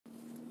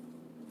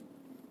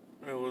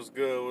Hey, what's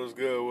good, what's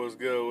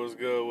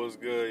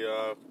good,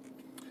 y'all?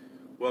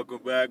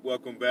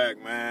 Welcome back,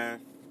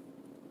 man.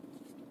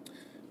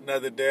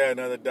 Another day,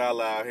 another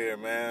dollar out here,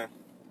 man.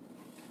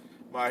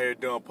 I'm out here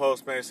doing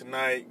Postmates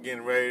tonight,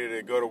 getting ready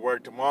to go to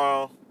work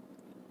tomorrow.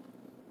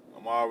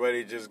 I'm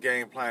already just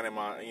game planning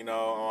I'm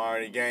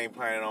already game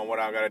planning on what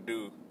I gotta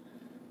do.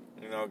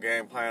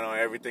 Game planning on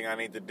everything I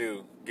need to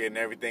do, getting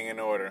everything in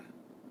order.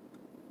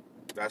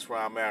 That's where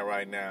I'm at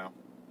right now.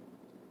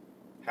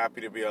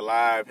 Happy to be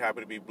alive, happy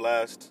to be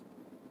blessed,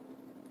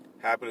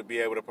 happy to be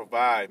able to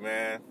provide,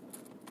 man.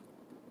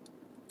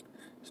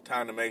 It's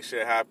time to make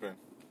shit happen.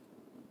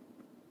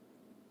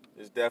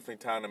 It's definitely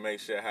time to make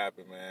shit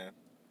happen, man.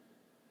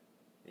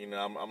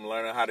 I'm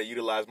learning how to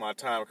utilize my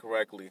time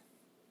correctly.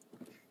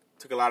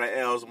 Took a lot of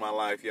L's in my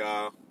life,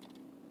 y'all.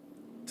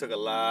 Took a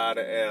lot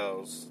of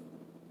L's.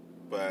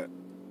 But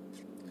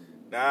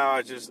now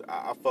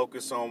I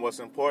focus on what's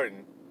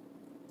important.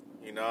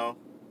 You know?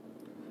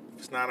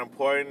 If it's not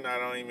important, I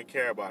don't even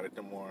care about it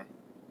no more.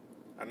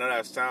 I know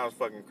that sounds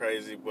fucking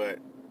crazy, but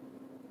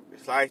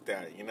it's like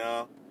that, you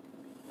know?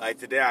 Like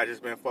today, I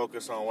just been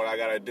focused on what I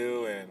gotta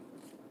do and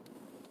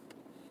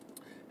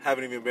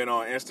haven't even been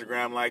on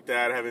Instagram like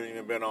that. Haven't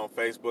even been on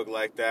Facebook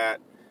like that.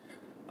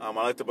 I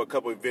looked up a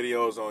couple of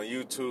videos on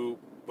YouTube,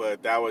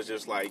 but that was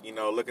just like,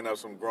 looking up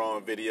some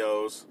growing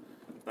videos,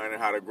 learning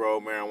how to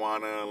grow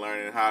marijuana,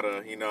 learning how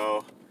to,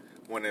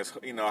 when it's,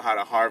 how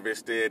to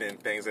harvest it and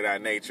things of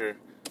that nature.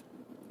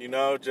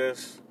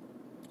 Just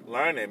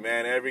learning,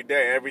 man, every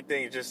day.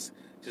 Everything just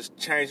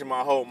changing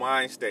my whole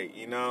mind state,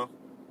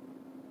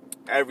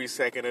 every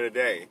second of the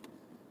day.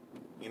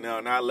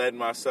 Not letting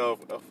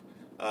myself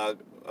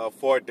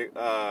afford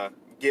to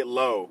get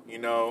low,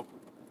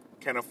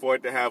 Can't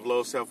afford to have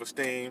low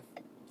self-esteem.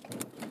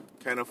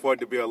 Can't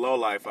afford to be a low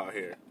life out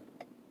here.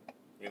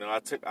 I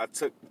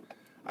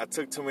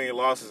took too many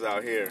losses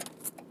out here,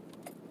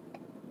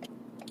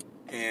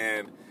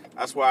 and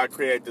that's why I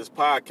create this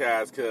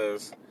podcast,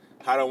 because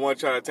I don't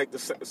want y'all to take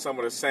some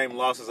of the same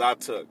losses I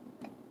took.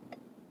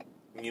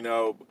 You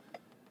know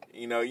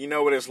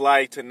what it's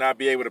like to not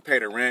be able to pay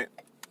the rent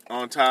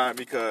on time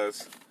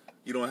because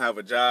you don't have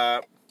a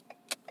job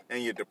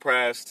and you're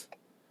depressed.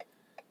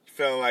 You're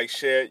feeling like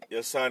shit.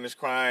 Your son is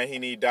crying. He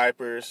need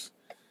diapers.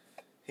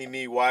 He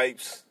need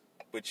wipes.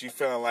 But you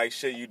feeling like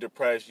shit. You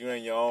depressed. You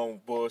in your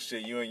own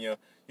bullshit. You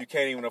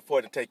can't even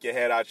afford to take your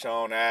head out your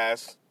own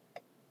ass.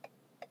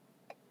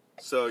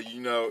 So,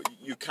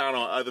 you count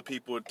on other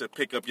people to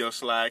pick up your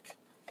slack.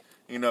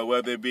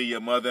 Whether it be your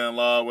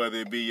mother-in-law, whether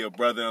it be your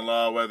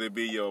brother-in-law, whether it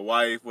be your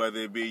wife, whether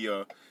it be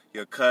your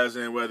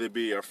cousin, whether it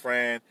be your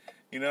friend.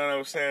 You know what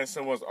I'm saying?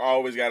 Someone's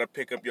always got to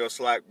pick up your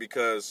slack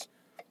because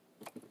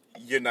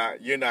you're not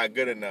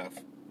good enough.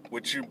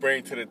 What you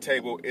bring to the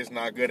table is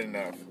not good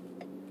enough.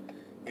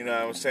 You know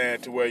what I'm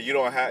saying? To where you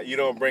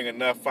don't bring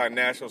enough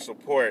financial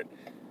support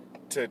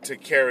to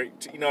carry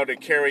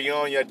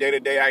on your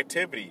day-to-day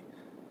activity.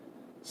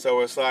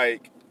 So it's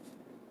like,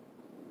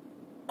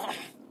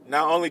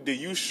 not only do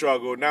you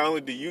struggle, not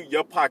only do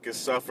your pockets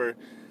suffer,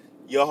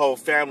 your whole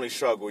family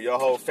struggle. Your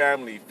whole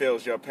family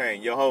feels your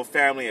pain. Your whole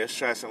family is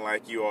stressing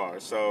like you are.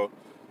 So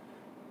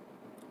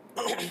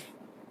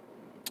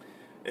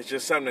it's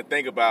just something to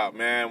think about,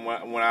 man.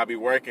 When I be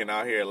working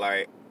out here,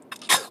 like,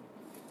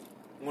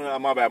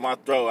 my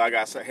throat. I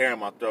got some hair in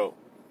my throat.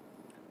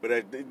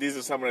 But these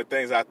are some of the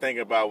things I think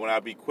about when I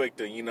be quick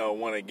to,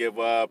 want to give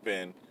up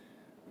and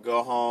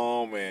go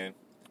home and,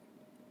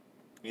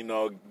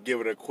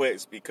 give it a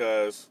quits,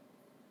 because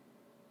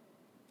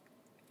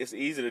it's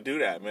easy to do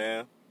that,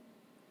 man.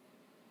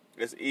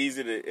 It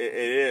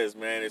is,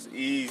 man. It's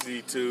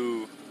easy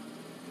to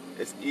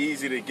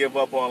give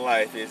up on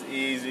life. It's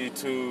easy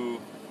to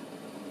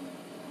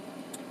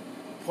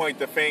point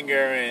the finger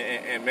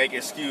and make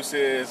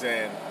excuses,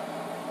 and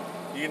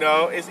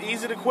it's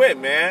easy to quit,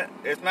 man.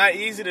 It's not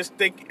easy to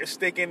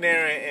stick in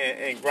there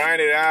and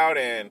grind it out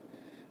and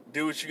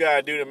do what you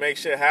gotta do to make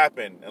shit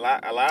happen. A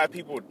lot of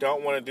people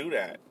don't want to do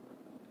that.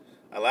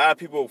 A lot of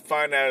people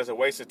find that as a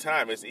waste of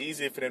time. It's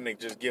easy for them to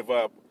just give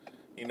up,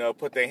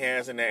 put their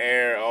hands in the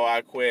air. Oh,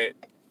 I quit.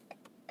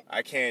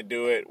 I can't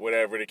do it.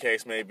 Whatever the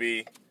case may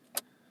be.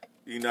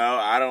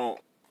 I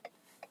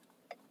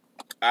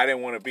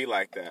didn't want to be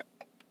like that.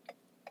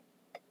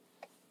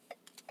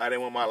 I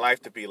didn't want my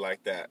life to be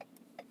like that.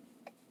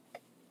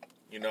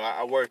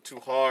 I worked too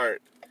hard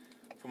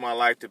for my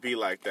life to be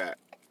like that.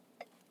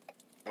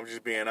 I'm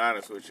just being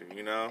honest with you,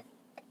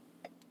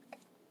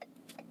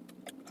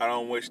 I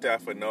don't wish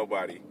that for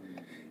nobody.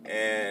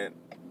 And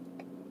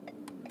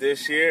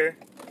this year,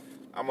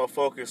 I'm going to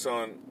focus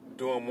on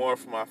doing more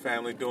for my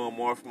family, doing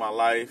more for my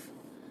life,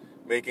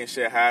 making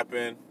shit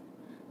happen,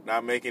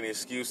 not making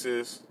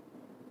excuses.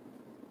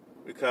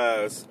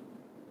 Because,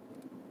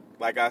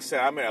 like I said,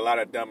 I made a lot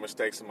of dumb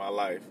mistakes in my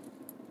life.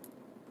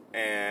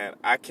 And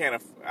I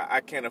can't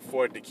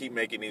afford to keep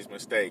making these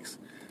mistakes.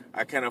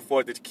 I can't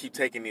afford to keep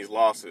taking these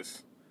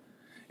losses.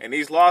 And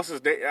these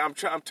losses, and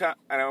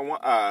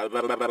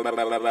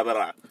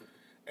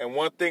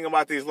one thing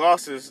about these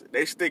losses,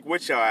 they stick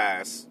with your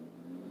ass.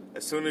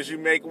 As soon as you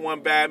make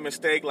one bad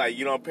mistake, like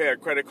you don't pay a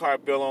credit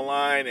card bill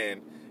online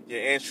and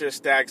your interest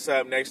stacks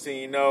up, next thing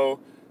you know,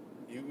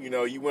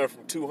 you went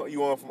from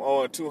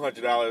owing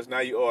 $200, now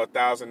you owe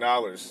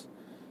 $1,000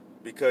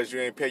 because you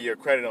ain't pay your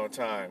credit on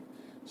time.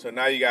 So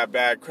now you got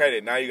bad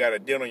credit. Now you got a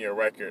dent on your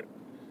record.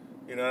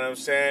 You know what I'm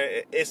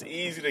saying? It's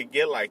easy to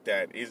get like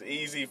that. It's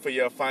easy for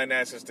your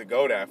finances to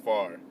go that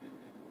far.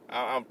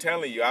 I'm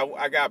telling you,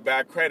 I got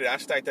bad credit. I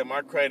stacked up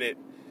my credit.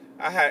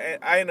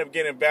 I ended up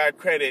getting bad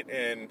credit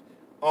and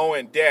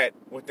owing debt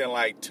within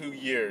like 3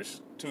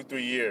 years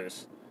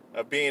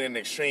of being in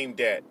extreme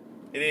debt.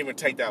 It didn't even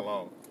take that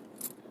long.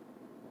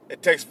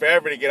 It takes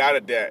forever to get out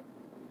of debt.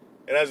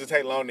 It doesn't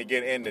take long to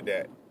get into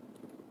debt.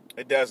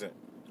 It doesn't.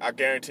 I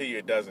guarantee you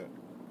it doesn't.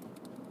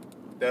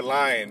 They're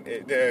lying.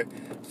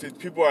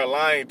 People are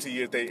lying to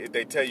you if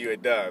they tell you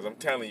it does. I'm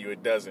telling you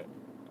it doesn't.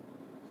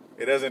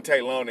 It doesn't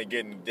take long to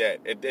get in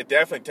debt. It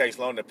definitely takes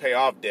long to pay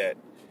off debt.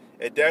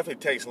 It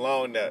definitely takes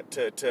long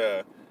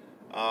to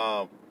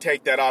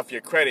take that off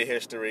your credit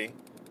history,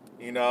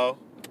 you know.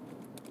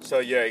 So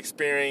your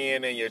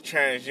Experian and your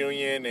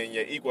TransUnion and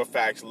your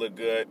Equifax look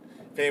good.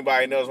 If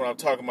anybody knows what I'm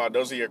talking about,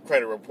 those are your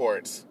credit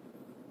reports.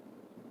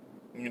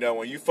 You know,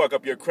 when you fuck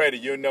up your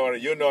credit, you'll know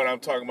what I'm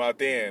talking about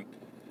then.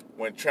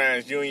 When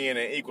TransUnion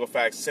and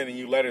Equifax sending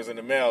you letters in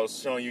the mail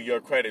showing you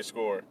your credit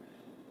score.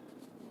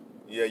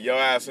 Yeah, your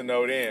ass will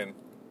know then.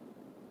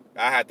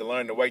 I had to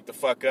learn to wake the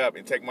fuck up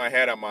and take my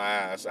head out my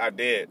ass. I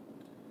did.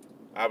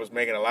 I was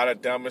making a lot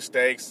of dumb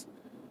mistakes,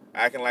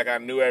 acting like I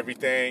knew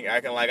everything,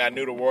 acting like I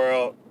knew the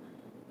world,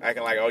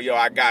 acting like, oh, yo,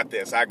 I got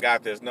this.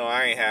 No,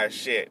 I ain't had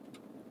shit.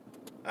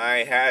 I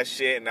ain't had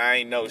shit and I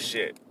ain't know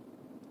shit.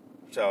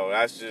 So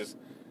that's just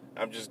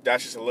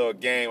a little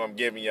game I'm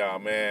giving y'all,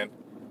 man.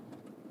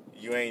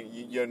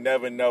 You'll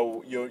never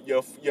know.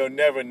 You'll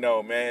never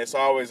know, man. It's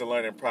always a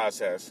learning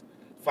process.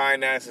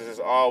 Finances is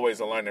always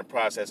a learning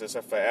process. It's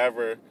a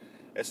forever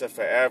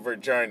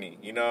journey.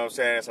 You know what I'm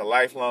saying? It's a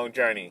lifelong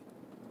journey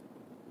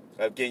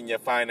of getting your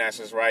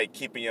finances right,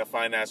 keeping your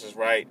finances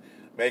right,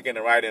 making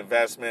the right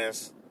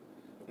investments,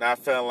 not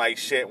feeling like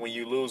shit when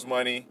you lose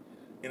money.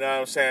 You know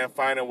what I'm saying?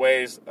 Finding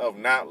ways of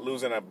not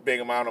losing a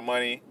big amount of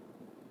money,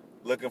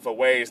 looking for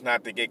ways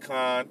not to get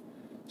conned,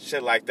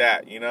 shit like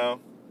that, you know?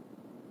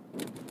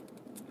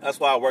 That's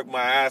why I work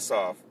my ass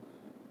off.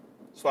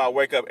 That's why I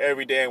wake up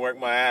every day and work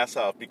my ass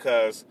off,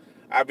 because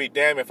I'd be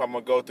damned if I'm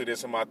going to go through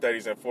this in my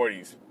 30s and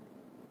 40s.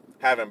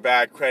 Having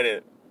bad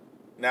credit,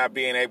 not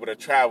being able to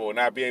travel,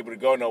 not being able to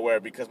go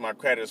nowhere because my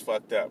credit is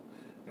fucked up.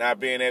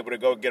 Not being able to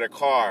go get a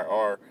car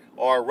or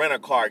rent a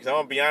car. Because I'm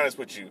going to be honest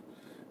with you.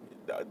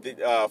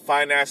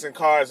 Financing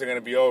cars are going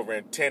to be over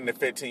in 10 to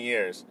 15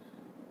 years.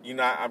 You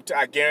know,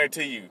 I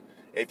guarantee you,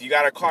 if you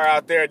got a car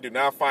out there, do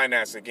not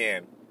finance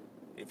again.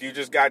 If you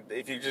just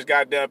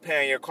got done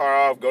paying your car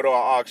off, go to an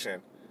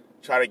auction.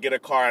 Try to get a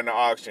car in the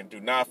auction. Do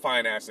not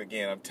finance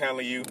again. I'm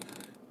telling you,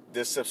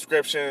 the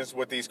subscriptions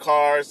with these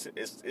cars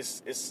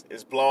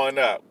is blowing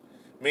up.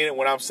 Meaning,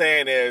 what I'm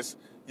saying is,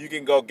 you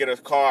can go get a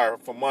car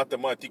from month to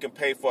month. You can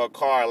pay for a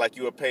car like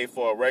you would pay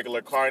for a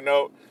regular car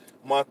note.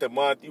 Month to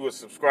month, you would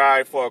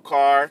subscribe for a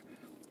car.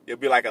 It'll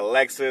be like a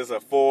Lexus, a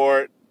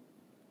Ford,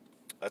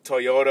 a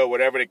Toyota,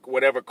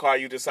 whatever car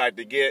you decide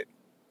to get.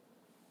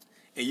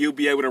 And you'll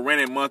be able to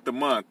rent it month to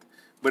month.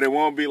 But it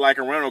won't be like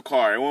a rental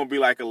car. It won't be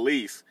like a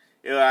lease.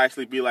 It'll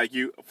actually be like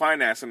you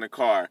financing the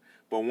car.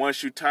 But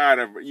once you're tired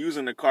of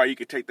using the car, you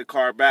can take the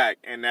car back,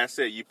 and that's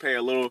it. You pay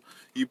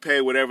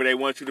whatever they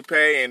want you to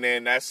pay, and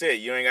then that's it.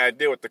 You ain't got to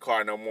deal with the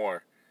car no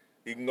more.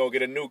 You can go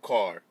get a new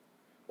car.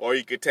 Or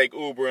you could take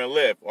Uber and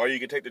Lyft. Or you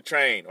could take the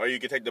train. Or you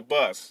could take the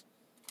bus.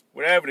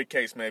 Whatever the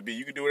case may be.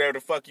 You can do whatever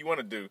the fuck you want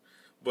to do.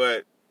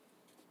 But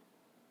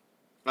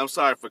I'm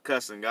sorry for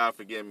cussing. God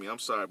forgive me. I'm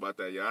sorry about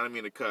that, y'all. I didn't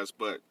mean to cuss.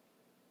 But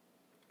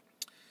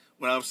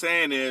what I'm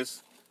saying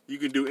is, you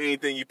can do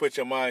anything you put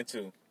your mind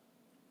to.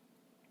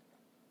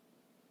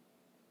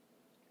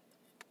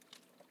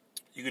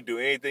 You can do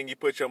anything you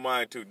put your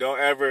mind to. Don't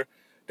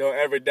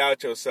ever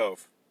doubt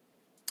yourself.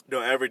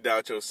 Don't ever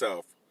doubt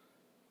yourself.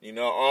 You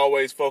know,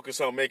 always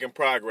focus on making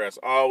progress.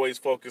 Always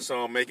focus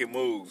on making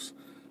moves.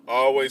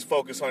 Always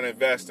focus on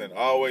investing.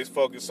 Always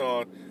focus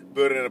on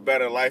building a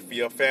better life for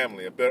your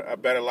family, a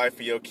better life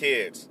for your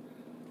kids.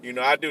 You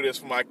know, I do this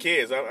for my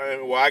kids.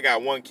 I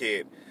got one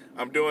kid.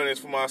 I'm doing this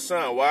for my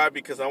son. Why?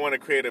 Because I want to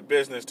create a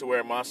business to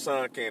where my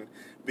son can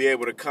be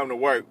able to come to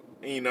work,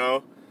 you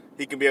know.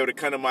 He can be able to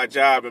come to my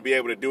job and be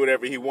able to do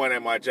whatever he wants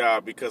at my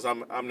job because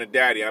I'm the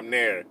daddy. I'm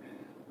there.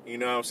 You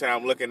know what I'm saying?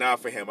 I'm looking out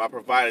for him. I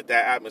provided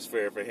that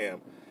atmosphere for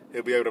him.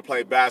 He'll be able to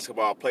play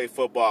basketball, play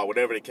football,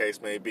 whatever the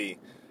case may be.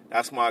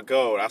 That's my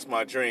goal. That's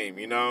my dream,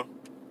 you know?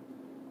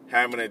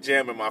 Having a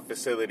gym in my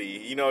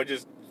facility. You know,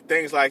 just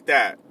things like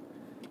that.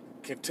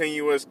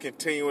 Continuously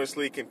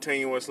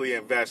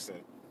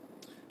investing.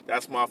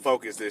 That's my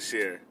focus this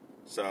year.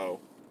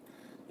 So,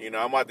 you know,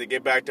 I'm about to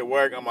get back to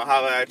work. I'm going to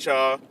holler at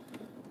y'all.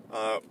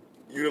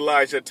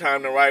 Utilize your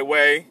time the right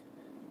way.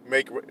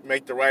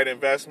 Make the right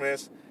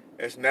investments.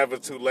 It's never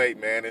too late,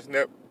 man.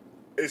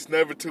 It's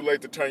never too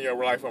late to turn your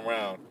life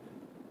around.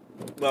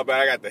 My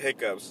bad, I got the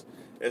hiccups.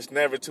 It's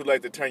never too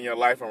late to turn your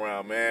life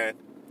around, man.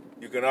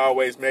 You can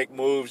always make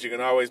moves. You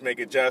can always make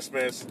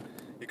adjustments.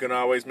 You can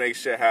always make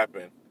shit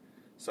happen.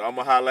 So I'm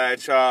going to holla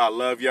at y'all. I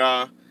love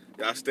y'all.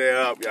 Y'all stay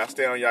up. Y'all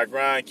stay on y'all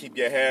grind. Keep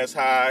your heads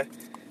high.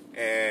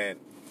 And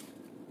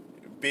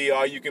be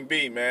all you can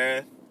be,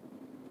 man.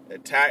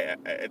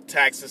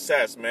 Attack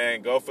success,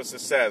 man. Go for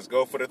success.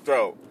 Go for the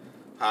throat.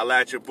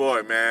 Holla at your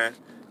boy, man.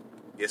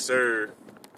 Yes, sir.